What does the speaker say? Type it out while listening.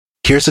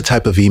Here's the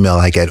type of email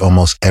I get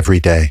almost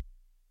every day.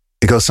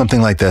 It goes something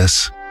like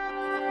this.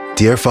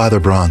 Dear Father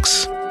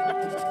Bronx,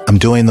 I'm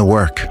doing the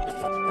work.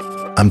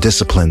 I'm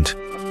disciplined.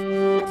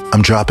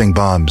 I'm dropping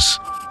bombs.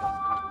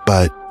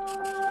 But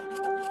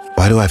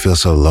why do I feel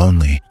so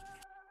lonely?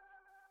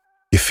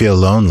 You feel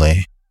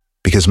lonely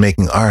because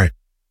making art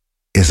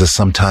is a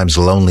sometimes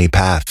lonely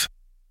path.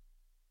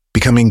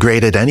 Becoming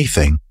great at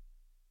anything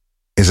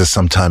is a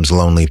sometimes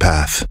lonely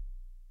path.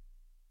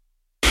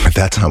 But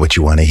that's not what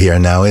you want to hear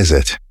now, is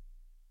it?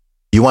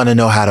 You want to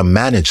know how to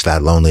manage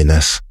that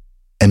loneliness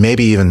and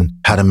maybe even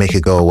how to make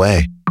it go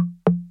away.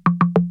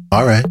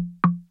 All right,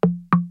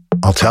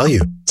 I'll tell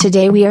you.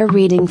 Today we are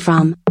reading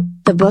from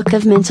the Book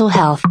of Mental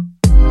Health.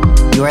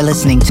 You are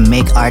listening to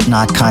Make Art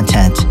Not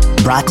Content,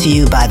 brought to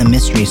you by The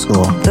Mystery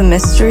School. The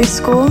Mystery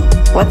School?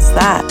 What's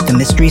that? The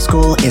Mystery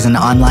School is an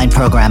online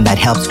program that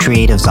helps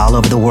creatives all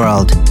over the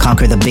world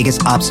conquer the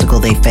biggest obstacle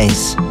they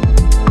face,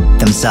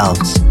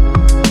 themselves.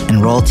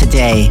 Enroll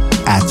today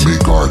at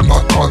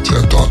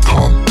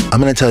MakeArtNotContent.com. I'm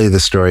going to tell you the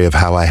story of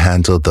how I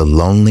handled the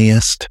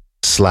loneliest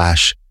 /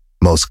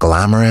 most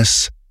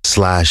glamorous /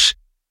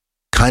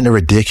 kind of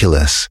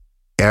ridiculous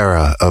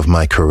era of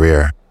my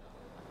career.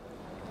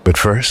 But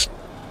first,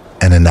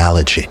 an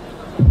analogy.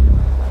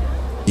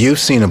 You've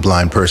seen a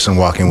blind person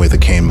walking with a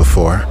cane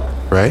before,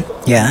 right?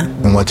 Yeah.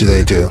 And what do?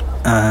 They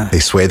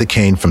sway the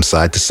cane from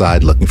side to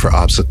side looking for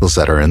obstacles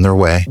that are in their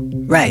way.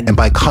 Right. And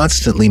by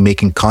constantly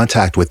making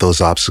contact with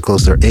those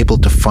obstacles, they're able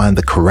to find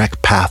the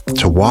correct path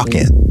to walk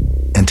in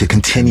and to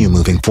continue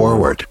moving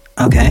forward.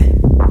 Okay.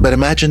 But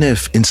imagine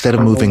if, instead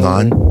of moving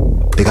on,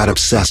 they got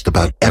obsessed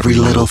about every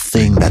little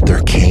thing that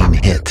their cane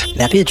hit.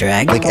 That'd be a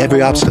drag. Like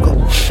every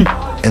obstacle.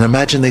 And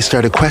imagine they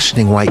started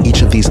questioning why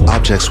each of these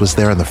objects was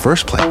there in the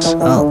first place.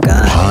 Oh,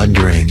 God.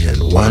 Pondering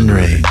and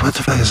wondering, what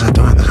the fuck is that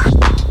doing there?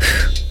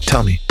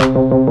 Tell me,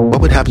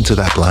 what would happen to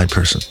that blind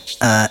person?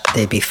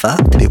 They'd be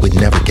fucked. They would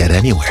never get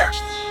anywhere.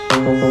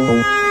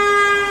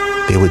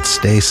 They would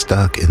stay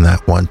stuck in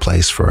that one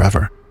place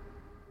forever.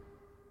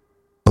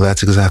 Well,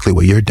 that's exactly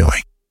what you're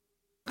doing.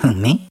 Who,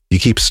 me? You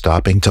keep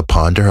stopping to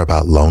ponder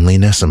about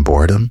loneliness and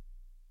boredom?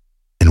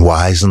 And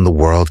why isn't the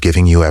world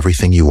giving you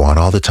everything you want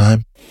all the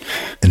time?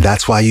 And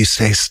that's why you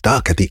stay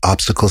stuck at the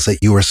obstacles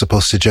that you were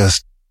supposed to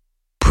just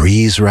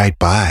breeze right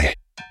by.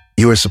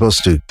 You were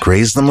supposed to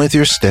graze them with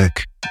your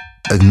stick,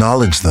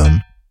 acknowledge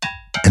them,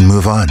 and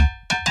move on.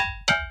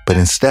 But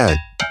instead,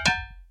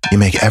 you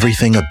make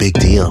everything a big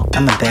deal.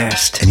 I'm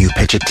embarrassed. And you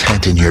pitch a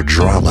tent in your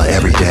drama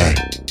every day,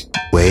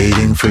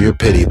 waiting for your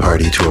pity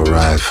party to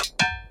arrive.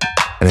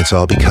 And it's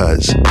all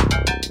because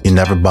you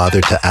never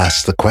bothered to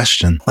ask the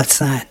question. What's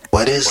that?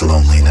 What is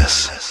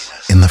loneliness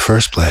in the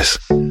first place?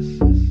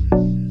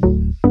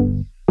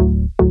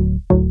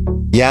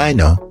 Yeah, I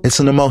know. It's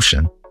an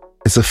emotion.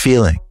 It's a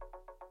feeling.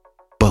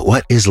 But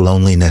what is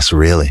loneliness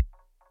really?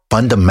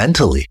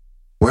 Fundamentally,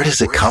 where does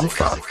it come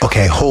from?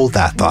 Okay, hold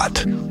that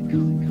thought.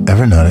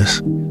 Ever notice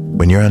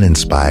when you're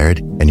uninspired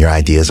and your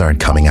ideas aren't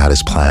coming out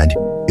as planned,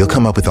 you'll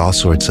come up with all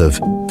sorts of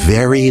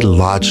very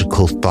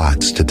logical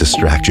thoughts to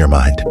distract your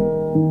mind.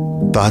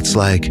 Thoughts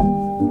like,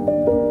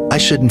 I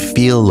shouldn't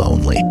feel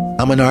lonely.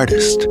 I'm an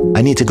artist.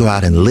 I need to go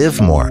out and live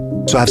more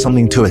so I have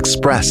something to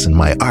express in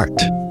my art.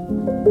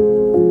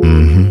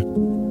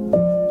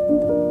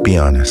 Be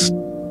honest.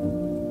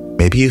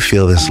 Maybe you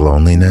feel this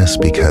loneliness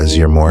because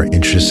you're more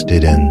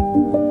interested in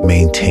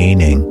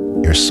maintaining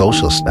your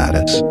social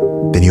status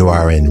than you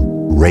are in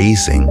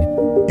raising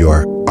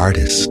your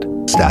artist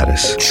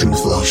status.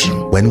 Truth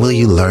Lotion. When will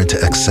you learn to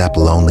accept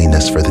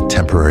loneliness for the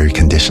temporary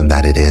condition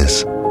that it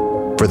is,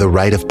 for the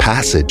rite of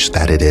passage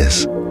that it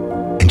is,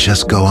 and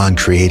just go on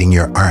creating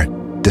your art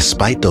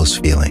despite those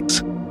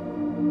feelings?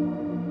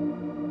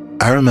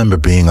 I remember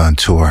being on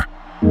tour.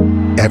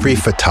 Every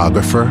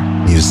photographer,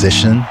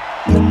 musician,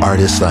 and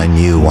artist I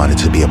knew wanted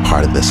to be a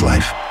part of this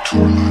life.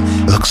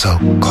 It looked so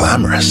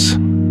glamorous.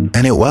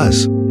 And it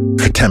was,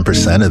 for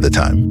 10% of the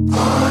time.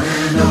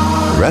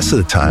 The rest of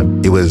the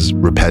time, it was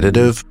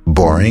repetitive,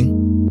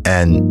 boring,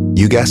 and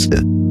you guessed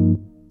it,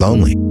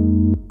 lonely.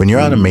 When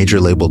you're on a major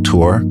label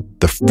tour,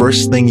 the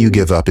first thing you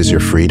give up is your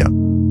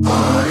freedom.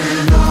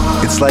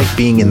 It's like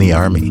being in the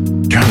army.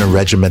 You're on a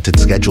regimented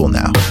schedule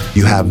now.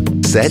 You have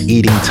set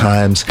eating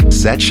times,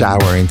 set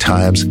showering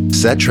times,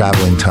 set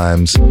traveling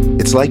times.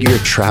 It's like you're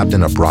trapped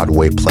in a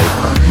Broadway play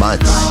for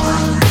months.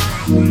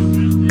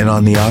 And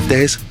on the off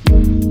days,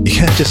 you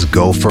can't just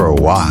go for a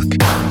walk,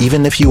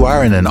 even if you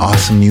are in an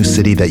awesome new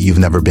city that you've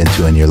never been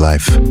to in your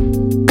life.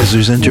 Because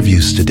there's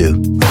interviews to do.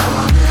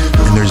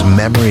 And there's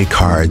memory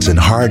cards and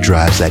hard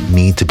drives that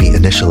need to be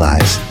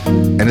initialized.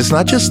 And it's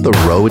not just the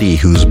roadie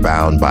who's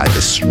bound by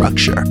this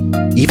structure.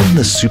 Even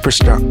the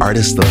superstar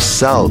artists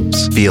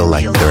themselves feel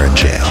like they're in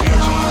jail.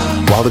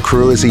 While the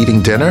crew is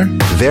eating dinner,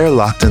 they're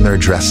locked in their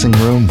dressing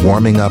room,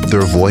 warming up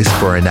their voice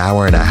for an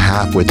hour and a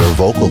half with their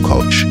vocal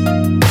coach.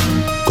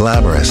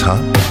 Glamorous, huh?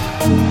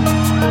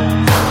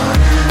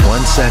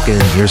 1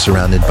 second, you're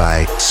surrounded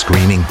by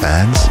screaming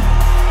fans,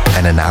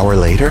 and an hour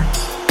later,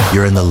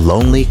 you're in the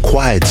lonely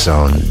quiet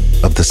zone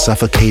of the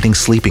suffocating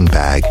sleeping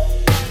bag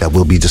that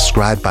will be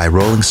described by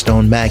Rolling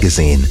Stone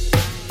magazine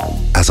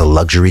as a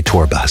luxury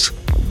tour bus.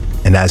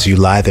 And as you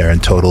lie there in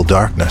total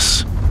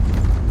darkness,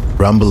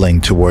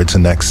 rumbling towards the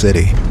next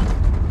city,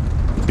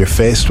 you're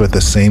faced with the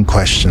same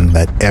question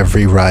that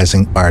every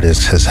rising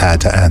artist has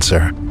had to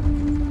answer.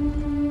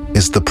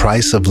 Is the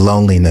price of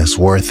loneliness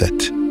worth it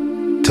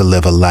to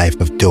live a life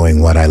of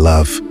doing what I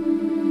love?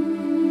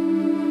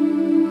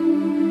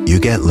 You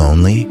get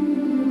lonely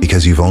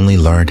because you've only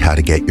learned how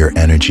to get your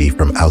energy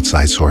from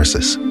outside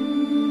sources.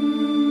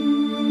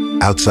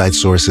 Outside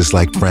sources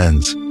like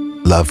friends,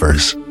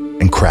 lovers,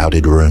 and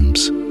crowded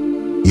rooms.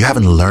 You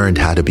haven't learned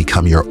how to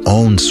become your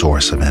own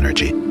source of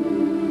energy.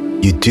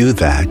 You do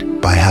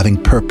that by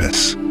having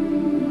purpose,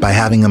 by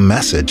having a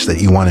message that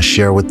you want to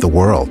share with the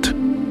world.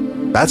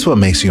 That's what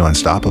makes you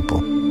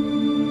unstoppable.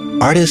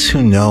 Artists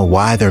who know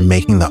why they're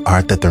making the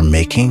art that they're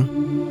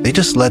making, they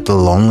just let the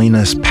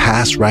loneliness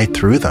pass right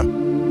through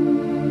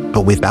them.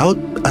 But without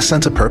a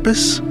sense of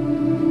purpose,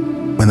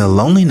 when the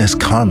loneliness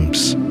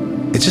comes,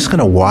 it's just going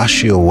to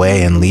wash you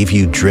away and leave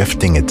you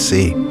drifting at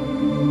sea.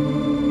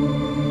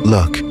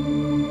 Look,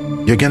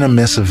 you're going to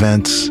miss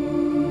events,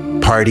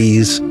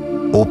 parties,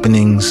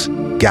 openings,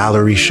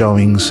 gallery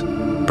showings,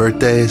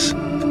 birthdays,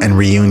 and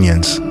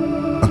reunions,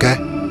 okay?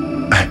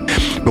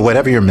 But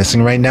whatever you're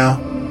missing right now,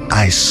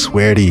 I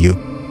swear to you,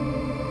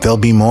 there'll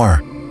be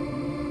more.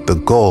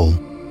 The goal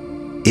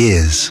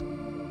is,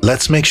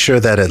 let's make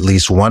sure that at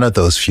least one of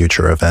those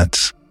future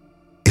events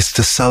is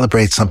to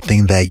celebrate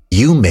something that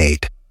you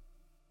made.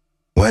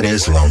 What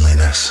is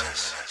loneliness?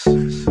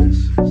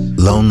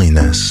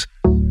 Loneliness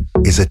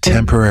is a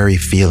temporary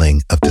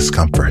feeling of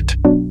discomfort.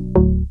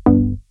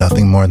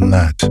 Nothing more than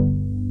that.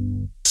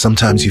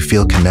 Sometimes you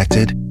feel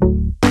connected,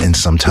 and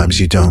sometimes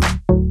you don't.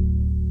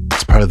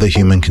 It's part of the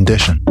human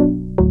condition.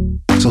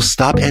 So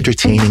stop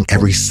entertaining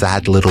every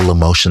sad little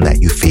emotion that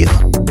you feel.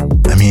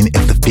 I mean,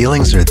 if the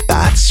feelings are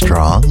that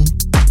strong,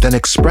 then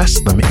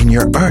express them in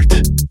your art.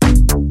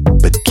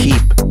 But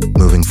keep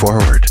moving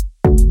forward.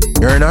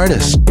 You're an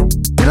artist.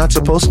 You're not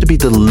supposed to be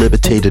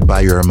deliberated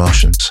by your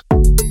emotions.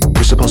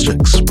 You're supposed to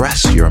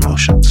express your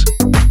emotions.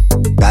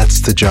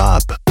 That's the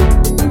job.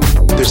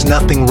 There's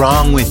nothing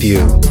wrong with you.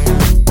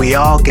 We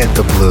all get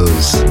the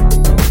blues.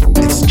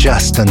 It's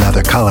just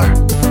another color.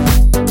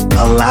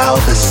 Allow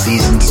the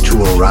seasons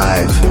to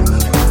arrive.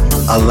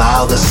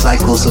 Allow the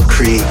cycles of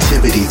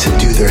creativity to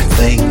do their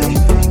thing.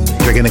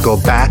 They're going to go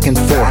back and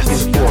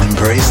forth.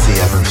 Embrace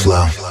the ebb and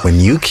flow. When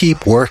you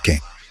keep working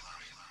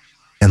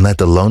and let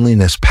the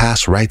loneliness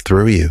pass right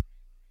through you,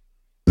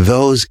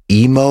 those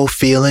emo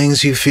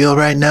feelings you feel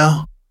right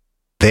now,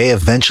 they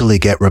eventually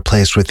get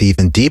replaced with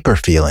even deeper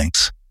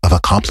feelings of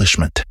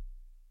accomplishment.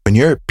 When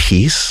you're at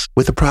peace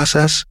with the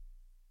process,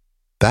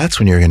 that's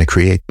when you're going to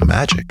create the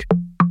magic.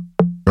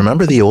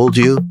 Remember the old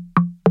you?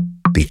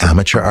 The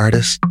amateur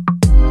artist?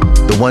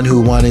 The one who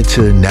wanted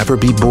to never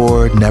be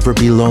bored, never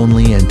be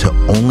lonely, and to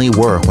only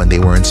work when they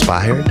were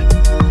inspired?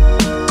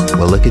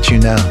 Well, look at you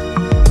now,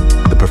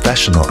 the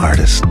professional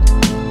artist.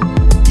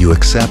 You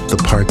accept the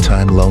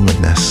part-time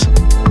loneliness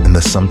and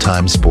the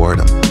sometimes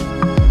boredom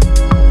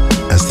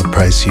as the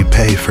price you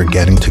pay for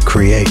getting to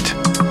create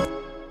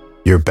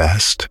your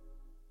best.